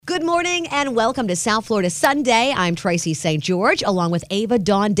Good morning and welcome to South Florida Sunday. I'm Tracy St. George, along with Ava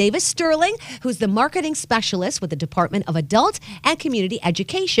Dawn Davis Sterling, who's the marketing specialist with the Department of Adult and Community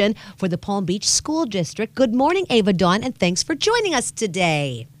Education for the Palm Beach School District. Good morning, Ava Dawn, and thanks for joining us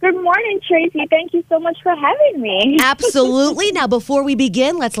today. Good morning, Tracy. Thank you so much for having me. Absolutely. Now, before we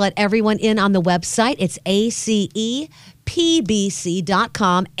begin, let's let everyone in on the website. It's ACEPBC.com.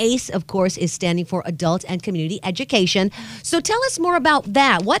 ACE, of course, is standing for Adult and Community Education. So tell us more about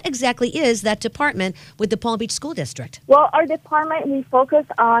that. What exactly is that department with the Palm Beach School District? Well, our department, we focus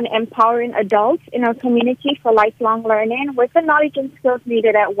on empowering adults in our community for lifelong learning with the knowledge and skills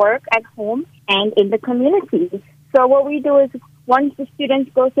needed at work, at home, and in the community. So what we do is once the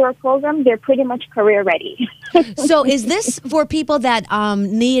students go through our program, they're pretty much career ready. So is this for people that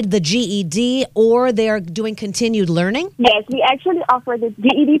need the GED or they're doing continued learning? Yes, we actually offer the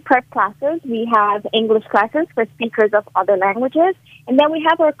GED prep classes. We have English classes for speakers of other languages. And then we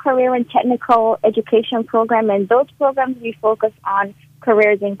have our career and technical education program. And those programs, we focus on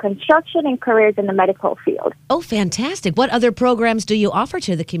careers in construction and careers in the medical field. Oh, fantastic. What other programs do you offer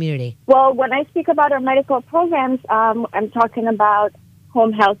to the community? Well, when I speak about our medical programs, I'm talking about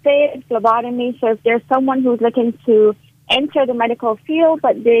home health aid, phlebotomy. So if there's someone who's looking to enter the medical field,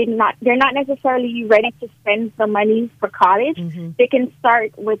 but they're not necessarily ready to spend the money for college, they can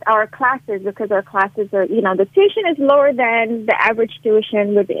start with our classes because our classes are, the tuition is lower than the average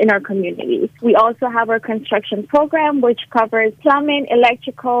tuition within our community. We also have our construction program, which covers plumbing,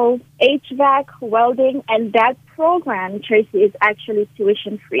 electrical, HVAC, welding, and that program, Tracy, is actually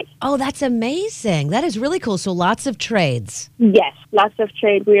tuition free. Oh, that's amazing. That is really cool. So lots of trades. Yes, lots of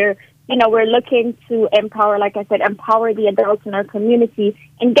trade. We're looking to empower, like I said, empower the adults in our community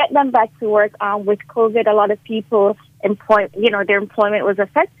and get them back to work. With COVID, a lot of people, their employment was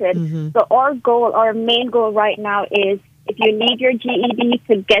affected. So our main goal right now is if you need your GED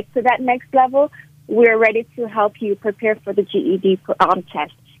to get to that next level, we're ready to help you prepare for the GED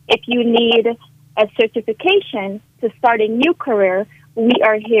test. If you need a certification to start a new career, we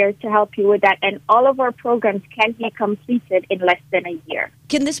are here to help you with that. And all of our programs can be completed in less than a year.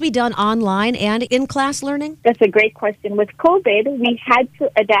 Can this be done online and in-class learning? That's a great question. With COVID, we had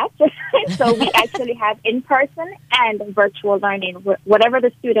to adapt. So we actually have in-person and virtual learning. Whatever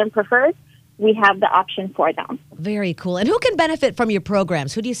the student prefers, we have the option for them. Very cool. And who can benefit from your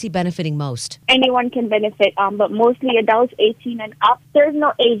programs? Who do you see benefiting most? Anyone can benefit, but mostly adults 18 and up. There's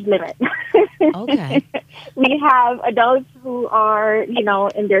no age limit. Okay. We have adults who are, in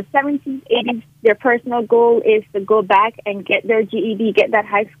their 70s, 80s. Their personal goal is to go back and get their GED, get that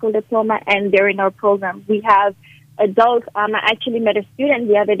high school diploma, and they're in our program. We have adults. I actually met a student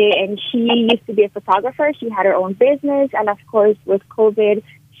the other day, and she used to be a photographer. She had her own business, and of course, with COVID,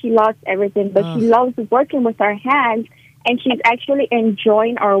 she lost everything, but she loves working with her hands, and she's actually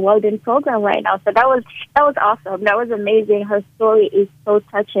enjoying our welding program right now. So that was awesome. That was amazing. Her story is so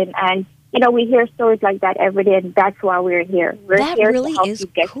touching, and we hear stories like that every day, and that's why we're here. We're here really to help is you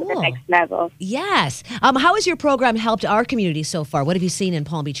get cool. to the next level. Yes. How has your program helped our community so far? What have you seen in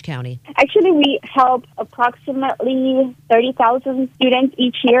Palm Beach County? Actually, we help approximately 30,000 students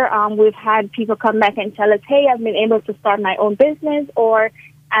each year. We've had people come back and tell us, hey, I've been able to start my own business, or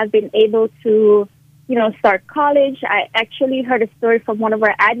I've been able to, start college. I actually heard a story from one of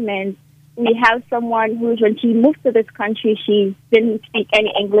our admins. We have someone who's, when she moved to this country, she didn't speak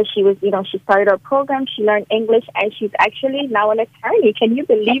any English. She was, she started our program, she learned English, and she's actually now an attorney. Can you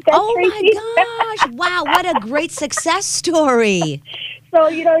believe that, Tracy? Oh, my gosh. Wow, what a great success story. So,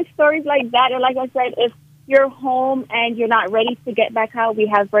 stories like that. And like I said, if you're home and you're not ready to get back out, we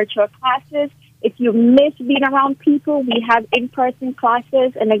have virtual classes. If you miss being around people, we have in-person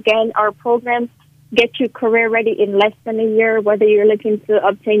classes. And again, our programs get you career ready in less than a year, whether you're looking to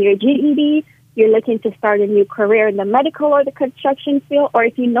obtain your GED, you're looking to start a new career in the medical or the construction field, or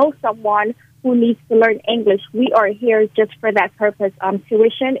if you know someone who needs to learn English, we are here just for that purpose.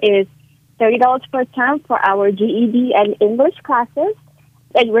 Tuition is $30 per term for our GED and English classes.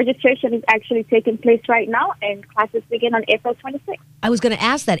 And registration is actually taking place right now, and classes begin on April 26th. I was going to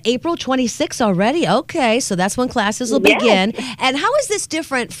ask that. April 26th already? Okay, so that's when classes will begin. And how is this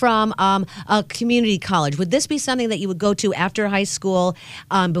different from a community college? Would this be something that you would go to after high school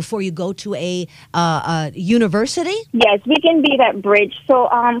before you go to a university? Yes, we can be that bridge. So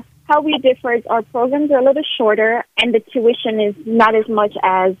how we differ is our programs are a little shorter, and the tuition is not as much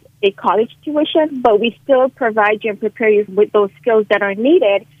as a college tuition, but we still provide you and prepare you with those skills that are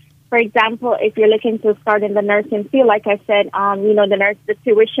needed. For example, if you're looking to start in the nursing field, like I said, the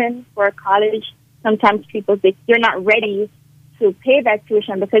tuition for college, sometimes people think you're not ready to pay that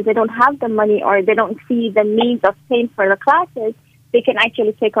tuition because they don't have the money or they don't see the means of paying for the classes. they can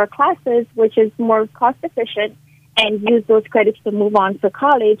actually take our classes, which is more cost efficient, and use those credits to move on to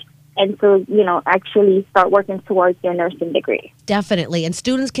college and to, actually start working towards their nursing degree. Definitely. And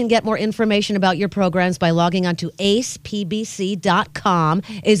students can get more information about your programs by logging on to acepbc.com.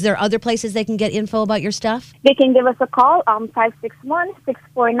 Is there other places they can get info about your stuff? They can give us a call,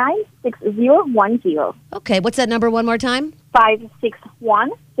 561-649-6010. Okay. What's that number one more time?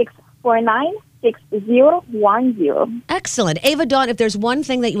 561-649-6010. Excellent. Ava Dawn, if there's one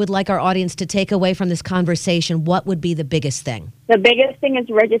thing that you would like our audience to take away from this conversation, what would be the biggest thing? The biggest thing is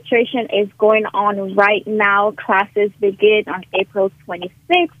registration is going on right now. Classes begin on April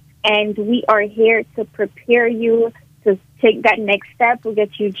 26th, and we are here to prepare you to take that next step. We'll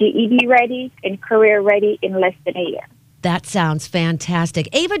get you GED ready and career ready in less than a year. That sounds fantastic.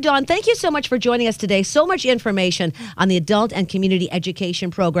 Ava Dawn, thank you so much for joining us today. So much information on the Adult and Community Education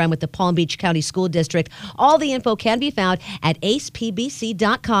Program with the Palm Beach County School District. All the info can be found at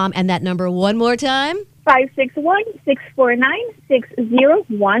acepbc.com. And that number one more time?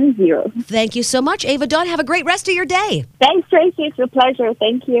 561-649-6010. Thank you so much, Ava Dawn. Have a great rest of your day. Thanks, Tracy. It's a pleasure.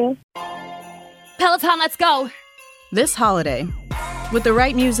 Thank you. Peloton, let's go. This holiday, with the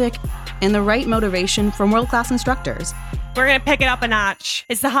right music and the right motivation from world-class instructors, We're going to pick it up a notch.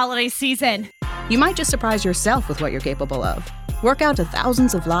 It's the holiday season. you might just surprise yourself with what you're capable of. Work out to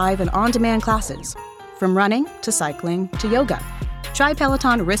thousands of live and on-demand classes, from running to cycling to yoga. Try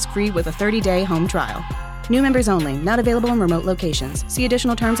Peloton risk-free with a 30-day home trial. New members only, not available in remote locations. See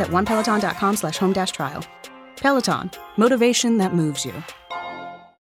additional terms at onepeloton.com/home-trial. Peloton, motivation that moves you.